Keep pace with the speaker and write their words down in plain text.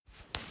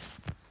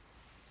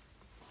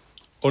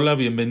Hola,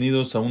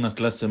 bienvenidos a una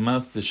clase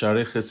más de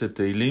Curso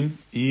Tehilim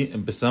y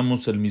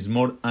empezamos el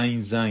Mizmor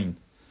Ein Zain,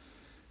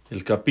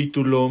 el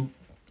capítulo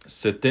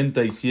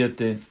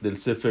 77 del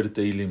Sefer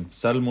Tehilim,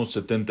 Salmo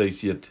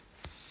 77.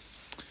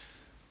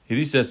 Y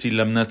dice así: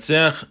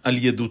 Lamnatseach al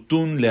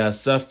Yedutun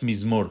leasaf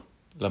Mizmor.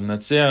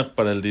 Lamnatseach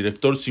para el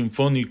director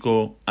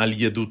sinfónico al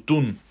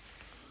Yedutun.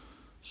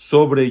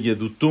 Sobre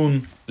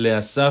Yedutun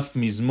leasaf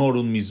Mizmor,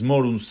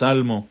 un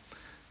salmo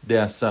de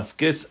Asaf.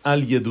 ¿Qué es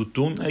al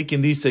Yedutun? Hay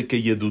quien dice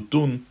que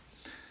Yedutun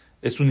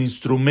es un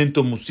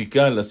instrumento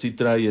musical, así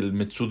trae el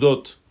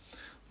Metzudot,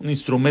 un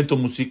instrumento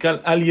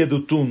musical, al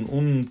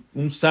Yedutun,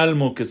 un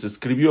salmo que se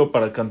escribió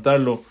para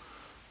cantarlo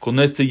con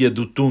este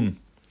Yedutun.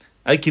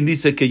 Hay quien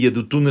dice que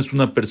Yedutun es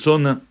una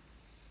persona,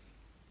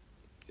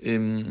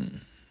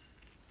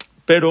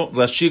 pero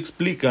Rashi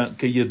explica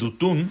que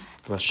Yedutun,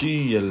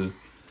 Rashi,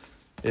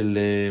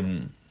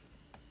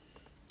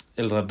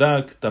 el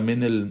Radak,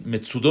 también el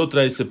Metzudot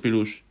trae ese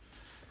pirush.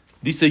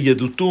 Dice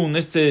Yedutun,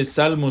 este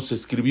salmo se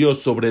escribió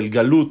sobre el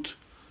Galut,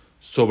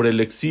 sobre el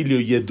exilio.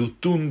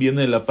 Yedutun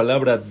viene de la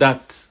palabra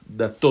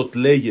datot,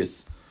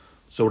 leyes,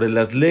 sobre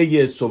las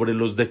leyes, sobre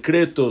los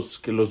decretos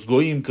que los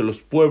goim, que los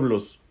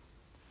pueblos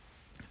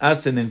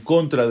hacen en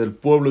contra del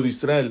pueblo de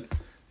Israel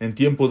en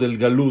tiempo del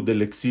Galut,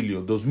 del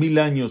exilio. 2000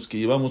 años que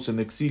llevamos en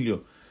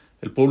exilio.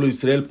 El pueblo de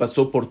Israel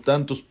pasó por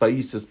tantos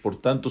países, por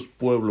tantos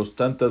pueblos,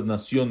 tantas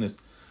naciones,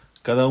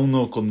 cada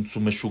uno con su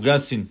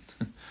meshugasin,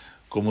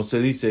 como se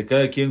dice,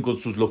 cada quien con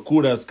sus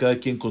locuras, cada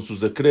quien con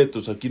sus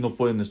decretos. Aquí no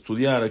pueden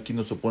estudiar, aquí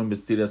no se pueden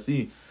vestir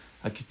así,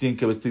 aquí tienen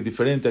que vestir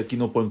diferente, aquí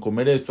no pueden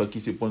comer esto,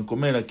 aquí sí pueden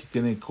comer, aquí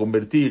tienen que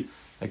convertir,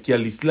 aquí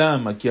al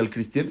Islam, aquí al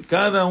cristianismo,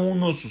 cada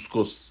uno sus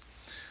cosas.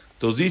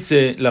 Entonces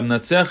dice,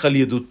 Lamnatseach al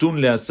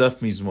Yedutun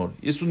leasaf Mizmor,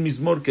 y es un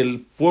Mizmor que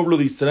el pueblo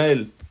de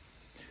Israel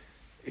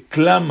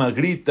clama,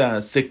 grita,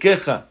 se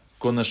queja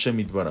con Hashem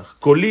Yitbaraj.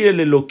 Koli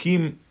el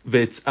Elokim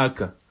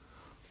ve'etzaka.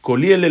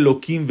 Koli el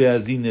Elokim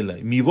ve'azin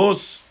elai. Mi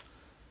voz,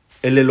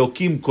 el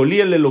Elokim, Koli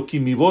el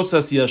Elokim, mi voz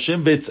hacia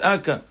Hashem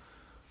ve'etzaka.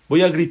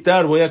 Voy a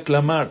gritar, voy a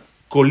clamar.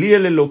 Koli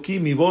el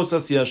Elokim, mi voz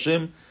hacia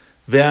Hashem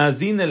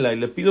ve'azin elai.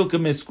 Le pido que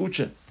me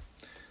escuche.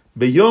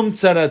 Beyom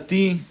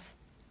tzarati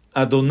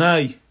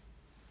Adonai.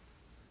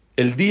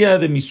 El día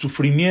de mi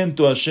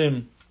sufrimiento,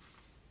 Hashem.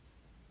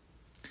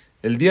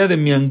 El día de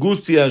mi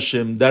angustia,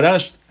 Hashem.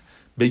 Darash.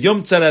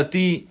 Beyom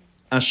tzarati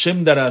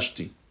Hashem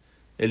darashti.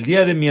 El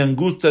día de mi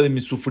angustia, de mi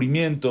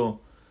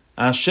sufrimiento,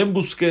 a Hashem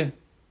busqué.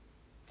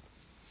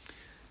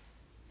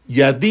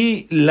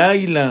 Yadi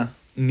laila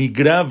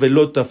nigra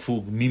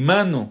velotafug. Mi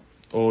mano,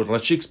 o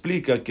Rashi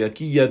explica que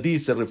aquí Yadi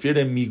se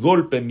refiere a mi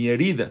golpe, mi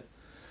herida.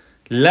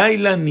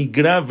 Laila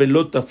nigra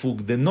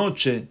velotafug. De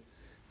noche,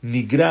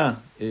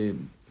 nigra,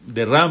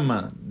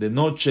 derrama. De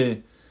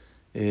noche,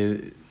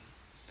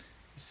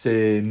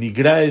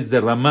 nigra es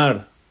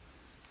derramar.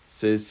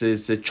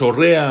 Se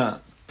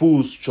chorrea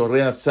pus,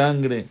 chorrea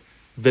sangre.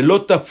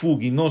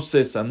 Velotafug, y no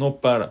cesa, no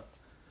para.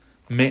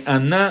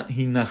 Me'ana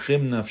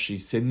hinachem nafshi.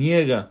 Se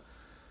niega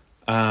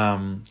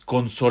a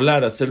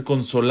consolar, a ser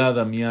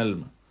consolada mi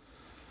alma.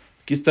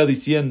 Aquí está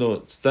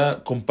diciendo,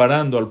 está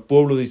comparando al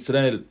pueblo de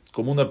Israel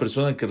como una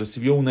persona que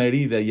recibió una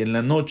herida y en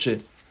la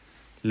noche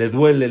le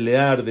duele, le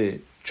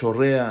arde,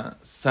 chorrea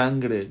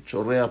sangre,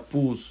 chorrea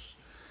pus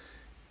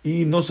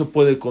y no se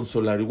puede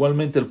consolar.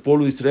 Igualmente el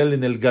pueblo de Israel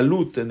en el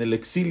Galut, en el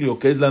exilio,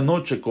 que es la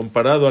noche,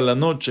 comparado a la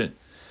noche.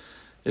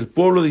 El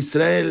pueblo de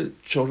Israel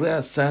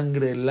chorrea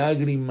sangre,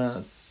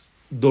 lágrimas,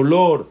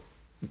 dolor.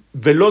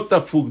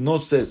 Velotafug, no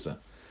cesa.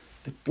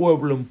 De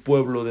pueblo en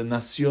pueblo, de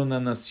nación a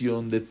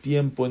nación, de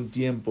tiempo en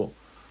tiempo.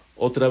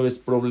 Otra vez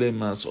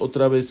problemas,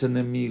 otra vez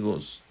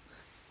enemigos.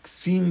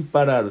 Sin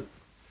parar.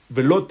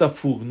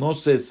 Velotafug, no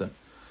cesa.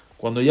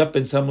 Cuando ya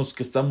pensamos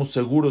que estamos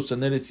seguros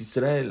en Eretz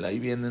Israel, ahí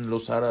vienen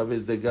los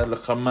árabes de Gal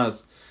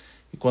Hamas.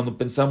 Y cuando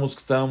pensamos que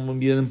estábamos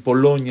bien en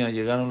Polonia,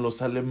 llegaron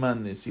los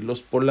alemanes y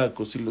los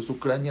polacos y los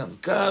ucranianos,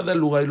 cada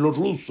lugar, y los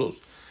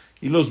rusos,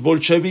 y los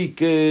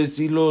bolcheviques,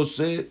 y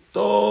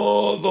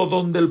todo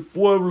donde el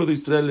pueblo de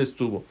Israel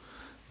estuvo.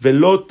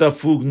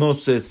 Velotafug, no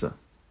cesa.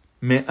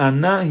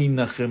 Me'ana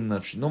hinachem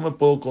nafshi. No me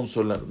puedo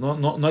consolar.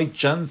 No hay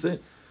chance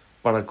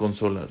para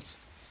consolarse.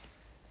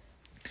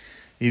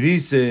 Y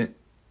dice,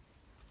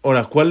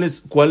 ahora, ¿cuál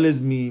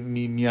es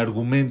mi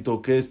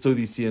argumento? ¿Qué estoy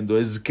diciendo?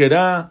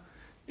 Ezkerá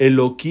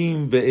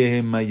Elokim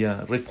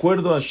ve'ehemaya.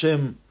 Recuerdo a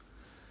Hashem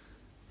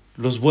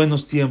los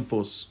buenos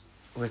tiempos.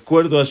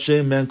 Recuerdo a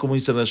Hashem, vean cómo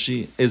dice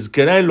Rashi.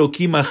 Ezkerá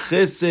Elokim a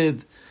Chesed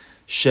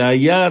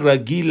shaya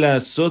ragila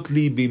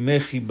sotli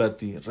bimechi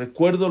bati.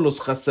 Recuerdo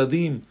los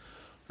hasadim,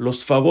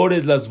 los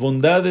favores, las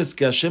bondades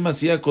que Hashem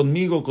hacía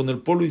conmigo, con el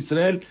pueblo de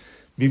Israel.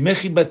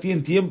 Bimechi bati,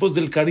 en tiempos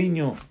del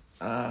cariño.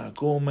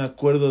 Cómo me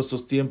acuerdo de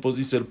esos tiempos,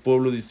 dice el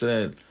pueblo de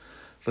Israel.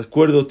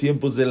 Recuerdo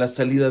tiempos de la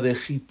salida de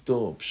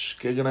Egipto,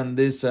 qué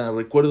grandeza.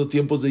 Recuerdo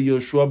tiempos de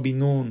Yoshua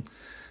Binun,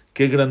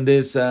 qué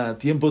grandeza.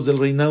 Tiempos del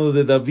reinado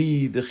de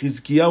David, de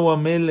Hizkiyahu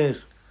Amelech.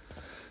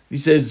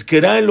 Dice,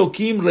 Ezkerá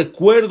Elokim,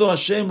 recuerdo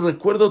Hashem,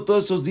 recuerdo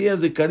todos esos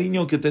días de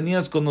cariño que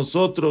tenías con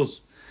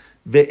nosotros.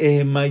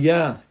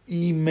 Ve'ehemaya,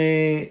 y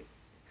me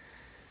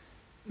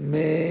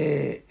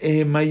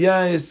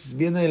Maya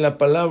viene de la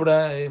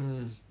palabra,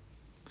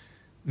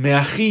 me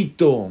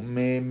agito,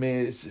 me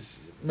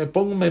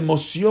pongo, me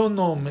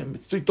emociono,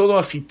 estoy todo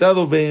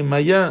agitado,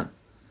 Maya.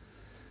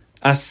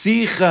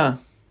 Asija,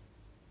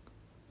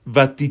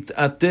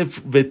 vetitatef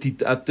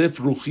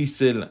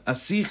rujisel.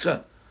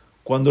 Asija,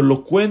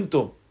 cuando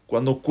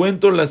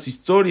cuento las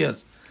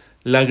historias,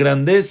 la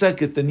grandeza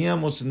que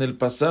teníamos en el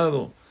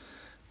pasado,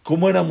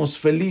 cómo éramos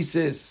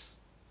felices.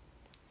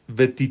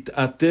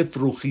 Vetitatef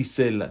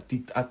rujisela.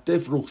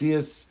 Titatef ruji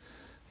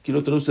aquí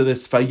lo traduce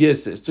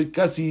desfallece. Estoy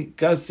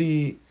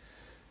casi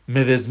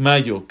me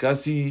desmayo,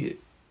 casi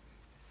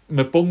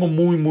me pongo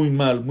muy, muy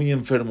mal, muy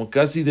enfermo,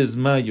 casi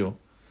desmayo.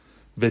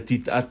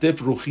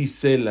 Vetitatef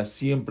rujisela,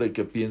 siempre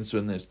que pienso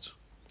en esto.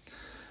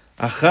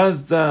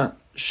 Ajazda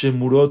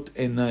shemurot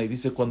enai,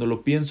 dice, cuando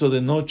lo pienso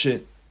de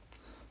noche,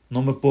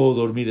 no me puedo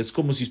dormir. Es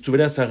como si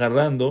estuvieras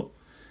agarrando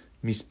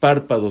mis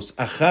párpados.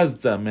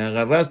 Ajazda, me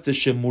agarraste,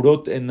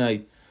 shemurot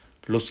enai.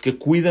 Los que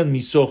cuidan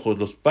mis ojos,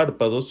 los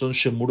párpados, son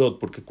shemurot,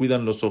 porque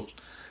cuidan los ojos.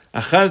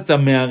 Ajazda,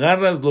 me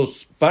agarras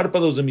los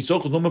párpados de mis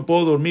ojos, no me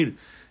puedo dormir.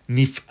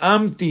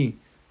 Nifamti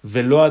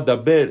velo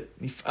adaber.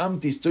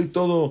 Nifamti, estoy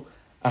todo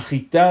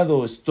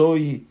agitado,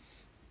 estoy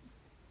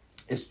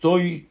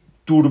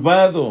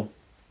turbado.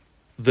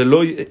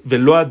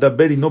 Velo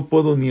adaber, y no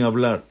puedo ni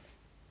hablar.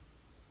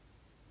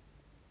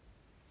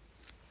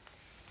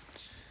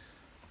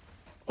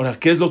 Ahora,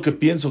 ¿qué es lo que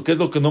pienso? ¿Qué es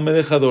lo que no me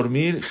deja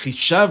dormir?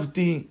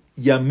 Hishavti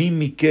yamim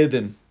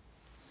mikedem.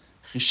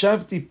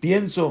 Hishavti,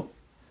 pienso,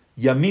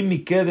 yamim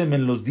mikedem,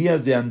 en los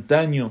días de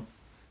antaño.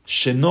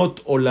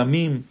 Shenot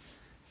olamim,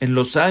 en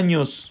los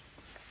años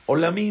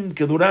olamim,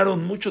 que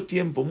duraron mucho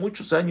tiempo,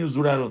 muchos años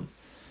duraron.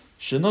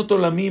 Shenot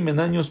olamim,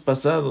 en años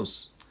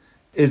pasados.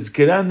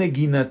 Ezkerane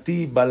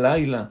ginati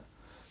balaila.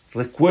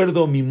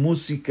 Recuerdo mi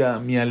música,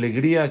 mi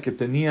alegría que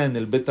tenía en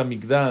el Bet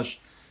HaMikdash,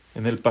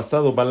 en el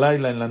pasado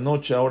balaila, en la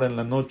noche, ahora en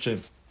la noche,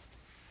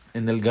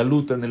 en el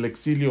galut, en el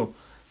exilio.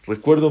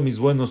 Recuerdo mis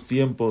buenos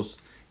tiempos.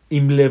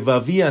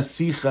 Imlevavi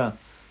asija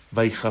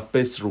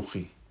vaijapes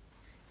ruji.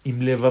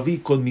 Imlevavi,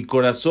 con mi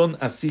corazón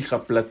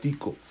asija,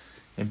 platico.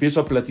 Empiezo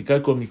a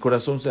platicar con mi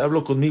corazón,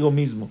 hablo conmigo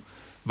mismo.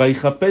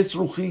 Vaijapes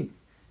ruji,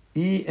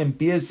 y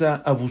empieza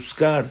a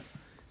buscar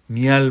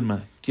mi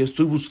alma, que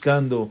estoy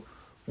buscando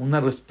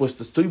una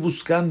respuesta, estoy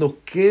buscando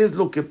qué es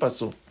lo que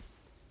pasó,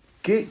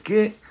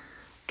 qué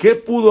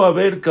pudo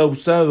haber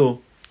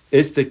causado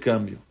este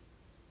cambio.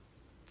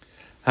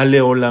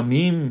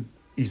 Aleolamim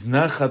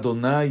iznach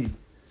Adonai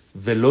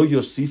velo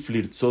yosif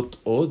lirtzot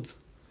od.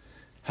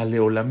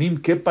 Aleolamim,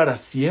 que para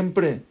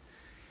siempre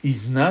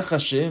iznach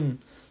Hashem,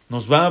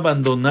 nos va a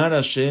abandonar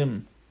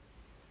Hashem,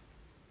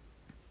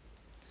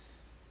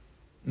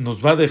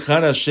 nos va a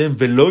dejar Hashem,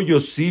 velo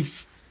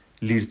yosif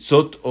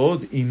lirtzot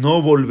od, y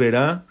no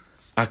volverá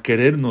a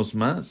querernos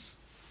más.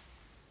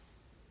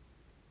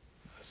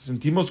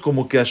 Sentimos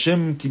como que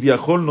Hashem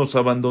Kiviahol nos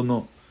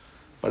abandonó.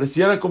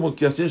 Pareciera como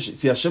que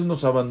si Hashem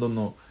nos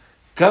abandonó.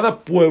 Cada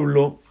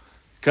pueblo,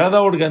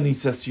 cada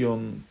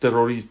organización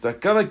terrorista,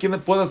 cada quien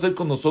puede hacer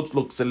con nosotros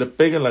lo que se le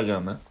pegue la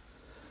gana,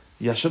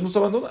 y Hashem nos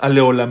abandona.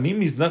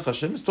 Aleolamim iznach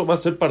Hashem, esto va a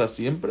ser para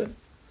siempre.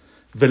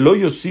 Velo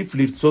yosif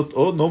lirtzot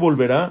od, no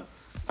volverá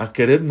a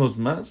querernos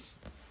más.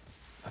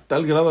 A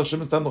tal grado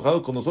Hashem está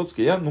enojado con nosotros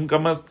que ya nunca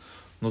más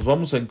nos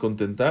vamos a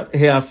contentar.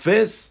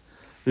 Eafes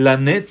la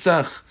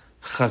netzach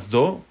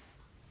hasdo,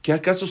 ¿que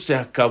acaso se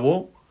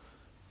acabó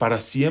para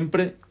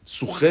siempre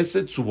su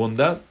gesed, su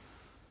bondad?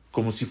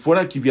 Como si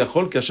fuera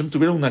Kiviahol, que Hashem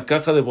tuviera una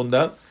caja de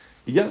bondad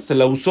y ya se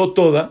la usó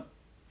toda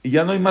y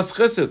ya no hay más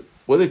gesed.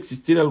 ¿Puede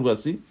existir algo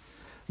así?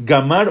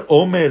 Gamar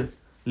Omer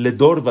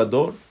ledor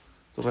vador.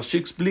 Rashi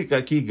explica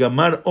aquí,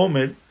 Gamar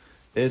Omer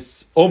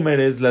es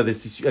la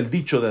decisión, el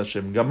dicho de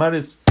Hashem.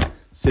 Gamar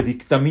se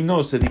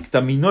dictaminó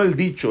el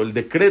dicho, el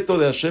decreto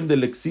de Hashem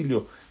del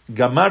exilio.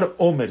 Gamar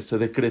Omer, se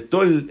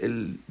decretó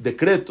el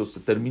decreto, se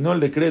terminó el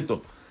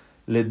decreto.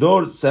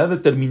 Ledor, se ha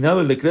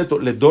determinado el decreto.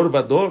 Ledor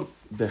vador,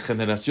 de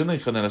generación en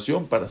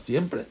generación, para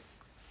siempre.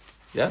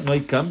 Ya, no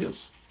hay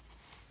cambios.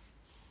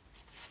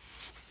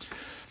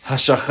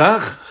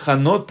 Hashachach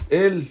hanot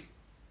el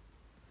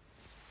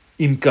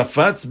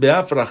imkafatz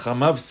beaf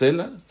rachamav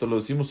sela. Esto lo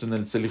decimos en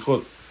el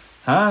Selijot.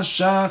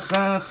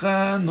 Hashachach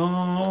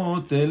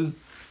hanot el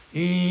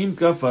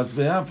imkafatz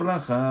beaf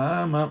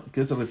rachamav.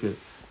 ¿Qué se refiere?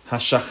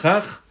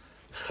 Hashachach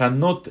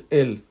hanot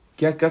el.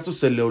 ¿Qué acaso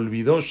se le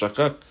olvidó?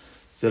 Shachach.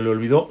 Se le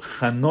olvidó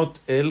hanot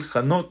el.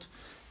 Hanot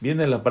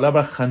viene la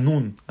palabra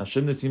Hanun.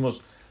 Hashem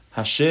decimos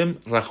Hashem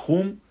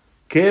Rahum,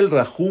 Kel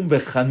Rahum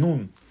ve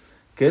Hanun.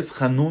 ¿Qué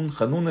es Hanun?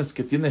 Hanun es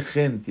que tiene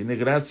gen, tiene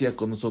gracia,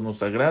 con eso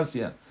nos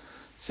agracia.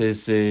 Se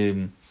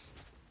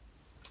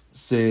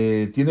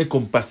tiene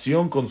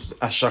compasión con sus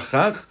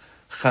Ashachach,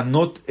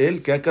 Hanot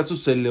el, que acaso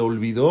se le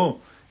olvidó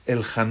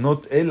el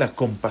Hanot el, la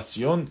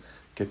compasión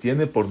que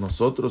tiene por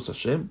nosotros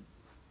Hashem.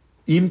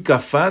 Im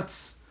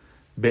kafatz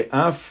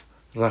be'af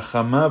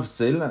rachamav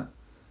sela.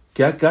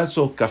 ¿Que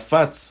acaso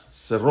kafatz,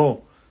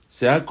 cerró,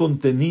 se ha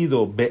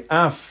contenido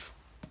be'af,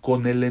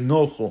 con el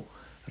enojo,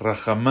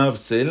 rachamav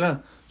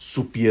sela,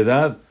 su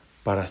piedad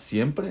 ¿Para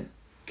siempre?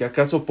 ¿Que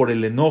acaso por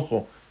el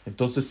enojo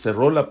entonces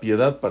cerró la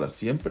piedad para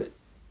siempre?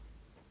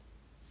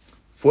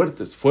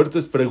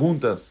 Fuertes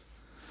preguntas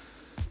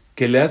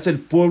que le hace el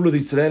pueblo de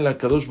Israel a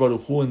Kadosh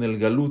Baruj Hu en el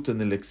Galut,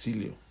 en el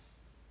exilio.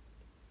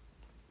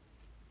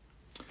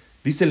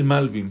 Dice el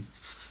Malbim,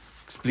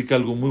 explica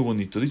algo muy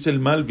bonito. Dice el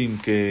Malbim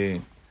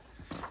que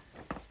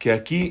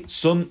aquí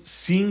son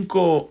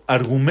 5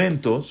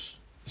 argumentos,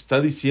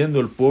 está diciendo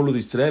el pueblo de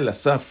Israel,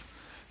 Asaf,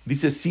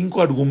 dice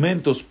 5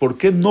 argumentos por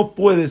qué no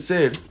puede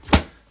ser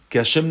que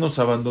Hashem nos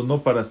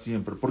abandonó para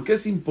siempre. ¿Por qué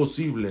es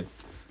imposible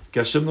que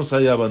Hashem nos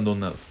haya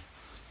abandonado?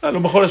 A lo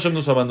mejor Hashem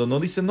nos abandonó.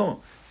 Dice,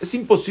 no, es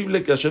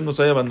imposible que Hashem nos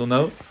haya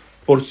abandonado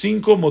por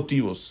 5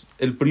 motivos.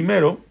 El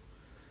primero,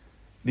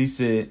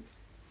 dice,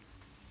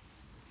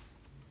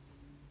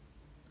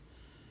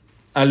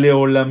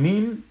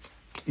 Aleolamim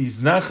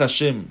iznach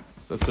Hashem.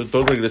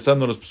 Estoy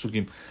regresando a los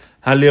pesukim.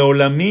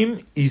 Aleolamim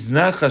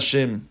iznach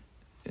Hashem.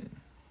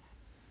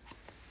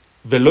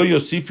 Velo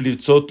Yosif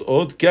lirzot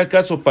od. ¿Qué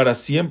acaso para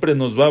siempre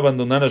nos va a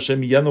abandonar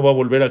Hashem y ya no va a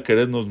volver a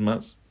querernos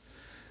más?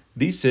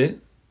 Dice,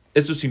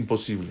 eso es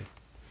imposible.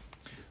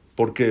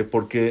 ¿Por qué?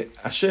 Porque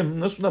Hashem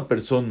no es una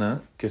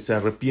persona que se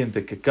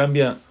arrepiente, que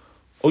cambia,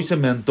 hoy se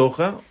me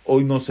antoja,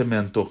 hoy no se me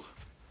antoja.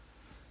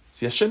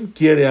 Si Hashem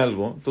quiere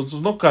algo,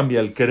 entonces no cambia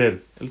el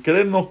querer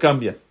no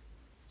cambia.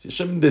 Si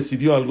Hashem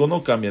decidió algo,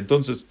 no cambia.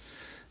 Entonces,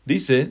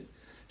 dice,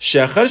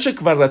 Sheachar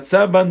shekvar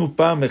ratzah banu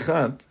pa'am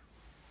echad,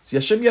 si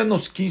Hashem ya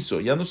nos quiso,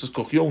 ya nos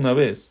escogió una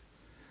vez,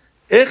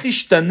 Ech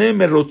ishtane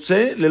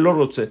merotze lelo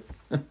rotze.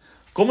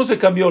 ¿Cómo se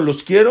cambió?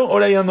 Los quiero,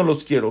 ahora ya no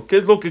los quiero. ¿Qué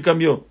es lo que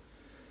cambió?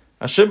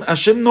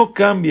 Hashem no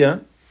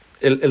cambia,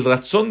 el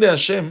razón de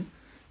Hashem,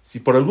 si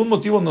por algún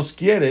motivo nos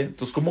quiere,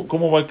 entonces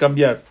 ¿cómo va a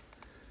cambiar?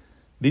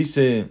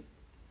 Dice,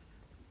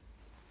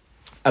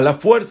 a la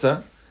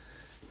fuerza,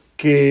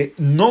 que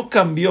no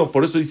cambió,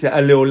 por eso dice,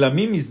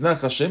 Aleolamim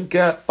iznach Hashem,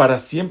 que para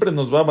siempre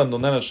nos va a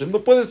abandonar Hashem.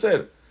 No puede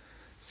ser.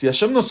 Si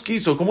Hashem nos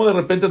quiso, ¿cómo de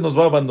repente nos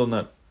va a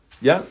abandonar?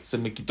 Ya, se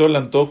me quitó el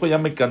antojo, ya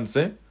me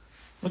cansé.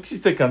 No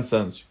existe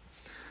cansancio.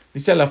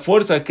 Dice a la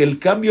fuerza que el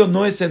cambio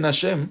no es en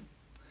Hashem,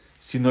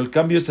 sino el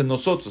cambio es en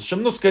nosotros.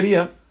 Hashem nos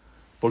quería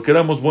porque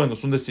éramos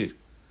buenos, un decir.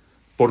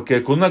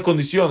 Porque con una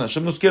condición,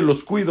 Hashem nos quiere,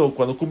 los cuido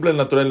cuando cumplen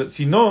la Torah.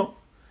 Si no,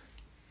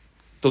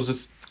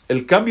 entonces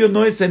el cambio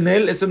no es en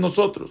Él, es en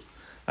nosotros.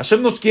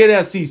 Hashem nos quiere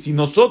así. Si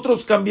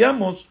nosotros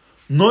cambiamos,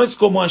 no es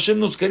como Hashem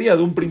nos quería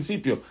de un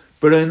principio.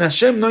 Pero en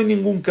Hashem no hay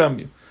ningún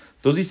cambio.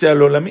 Entonces dice,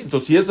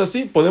 entonces si es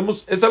así,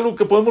 es algo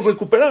que podemos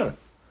recuperar.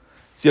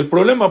 Si el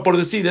problema, por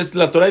decir, es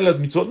la Torah y las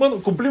mitzvot, bueno,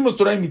 cumplimos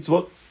Torah y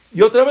mitzvot,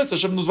 y otra vez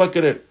Hashem nos va a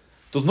querer.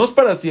 Entonces no es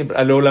para siempre.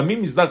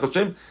 Aleolamim iznach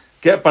Hashem,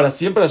 que para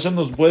siempre Hashem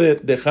nos puede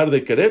dejar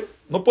de querer.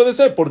 No puede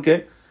ser. ¿Por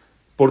qué?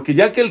 Porque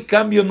ya que el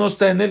cambio no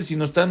está en Él,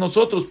 sino está en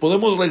nosotros,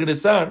 podemos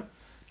regresar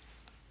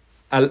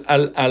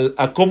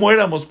a cómo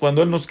éramos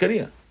cuando Él nos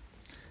quería.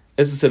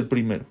 Ese es el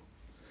primero.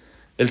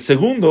 El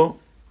segundo,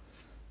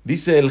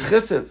 dice el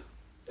Gesed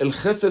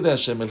de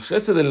Hashem, el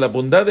Gesed de la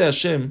bondad de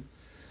Hashem,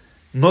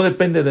 no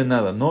depende de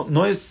nada.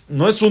 No es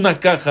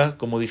una caja,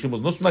 como dijimos,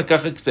 no es una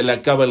caja que se le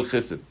acaba el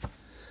Gesed.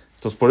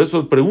 Entonces, por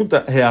eso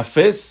pregunta,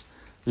 Heafes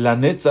la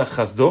Netza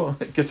Hasdo,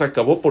 que se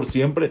acabó por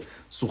siempre,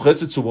 su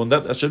Gesed, su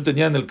bondad. Hashem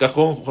tenía en el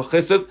cajón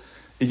Gesed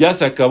y ya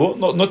se acabó.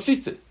 No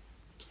existe.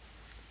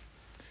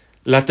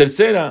 La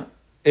tercera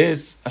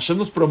es, Hashem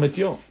nos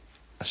prometió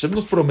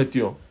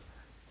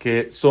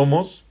que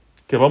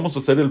vamos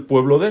a ser el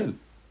pueblo de Él.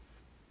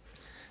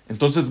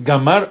 Entonces,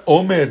 Gamar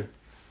Omer,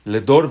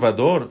 Ledor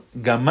Vador,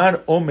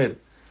 Gamar Omer,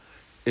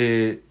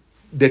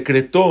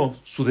 decretó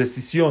su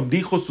decisión,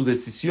 dijo su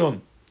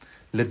decisión,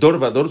 Ledor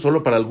Vador,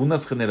 solo para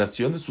algunas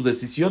generaciones, su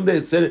decisión de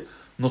ser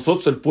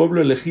nosotros el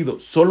pueblo elegido,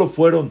 solo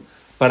fueron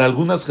para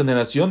algunas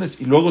generaciones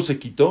y luego se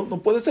quitó. No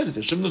puede ser,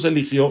 si Hashem nos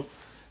eligió,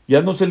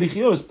 ya nos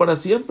eligió, es para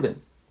siempre.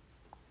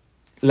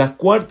 El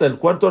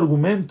cuarto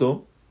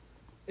argumento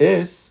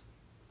es,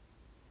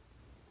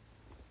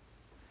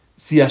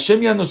 si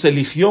Hashem ya nos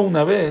eligió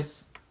una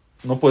vez,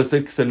 no puede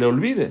ser que se le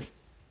olvide.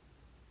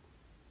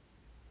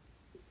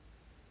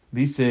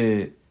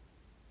 Dice,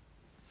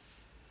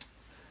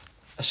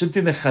 Hashem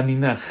tiene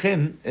Hanina,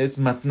 Gen es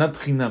Matnat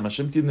Hinam,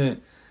 Hashem tiene,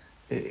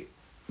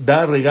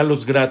 da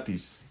regalos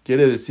gratis,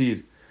 quiere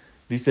decir,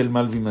 dice el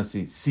Malvim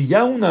así, si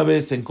ya una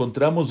vez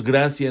encontramos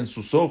gracia en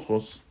sus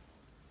ojos,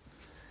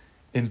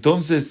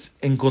 entonces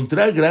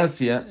encontrar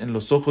gracia en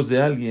los ojos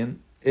de alguien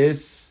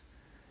es,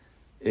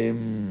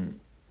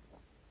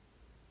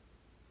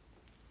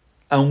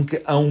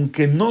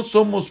 aunque no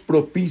somos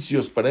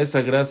propicios para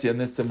esa gracia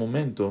en este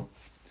momento,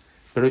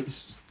 pero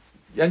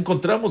ya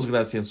encontramos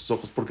gracia en sus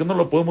ojos, ¿por qué no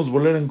lo podemos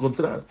volver a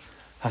encontrar?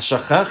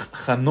 Hashachach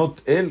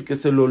Hanot El, que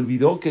se le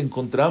olvidó que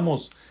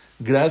encontramos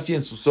gracia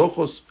en sus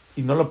ojos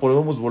y no la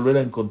podemos volver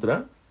a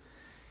encontrar.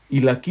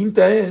 Y la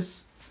quinta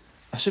es,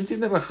 Hashem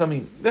tiene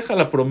Rahamim, deja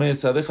la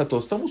promesa, deja todo,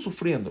 estamos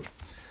sufriendo.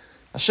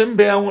 Hashem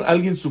ve a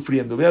alguien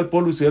sufriendo, ve al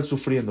pueblo Israel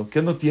sufriendo,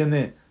 ¿qué no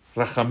tiene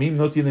Rahamim,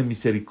 no tiene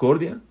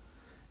misericordia?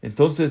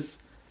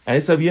 Entonces, a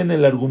esa viene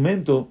el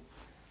argumento,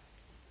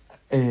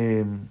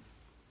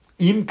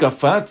 Im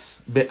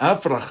kafatz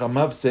be'af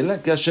rachamav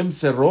sela, que Hashem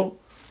cerró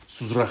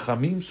sus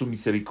rahamim, su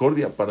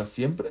misericordia para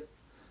siempre.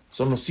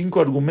 Son los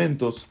 5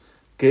 argumentos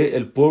que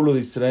el pueblo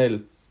de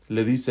Israel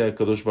le dice a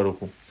Kadosh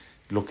Baruj Hu.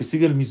 Lo que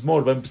sigue el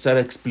Mizmor va a empezar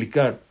a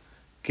explicar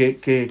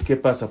qué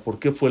pasa, por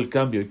qué fue el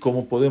cambio y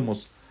cómo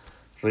podemos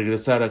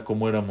regresar a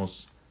como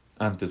éramos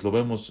antes. Lo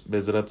vemos,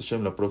 Bezrat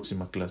Hashem, la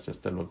próxima clase.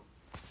 Hasta luego.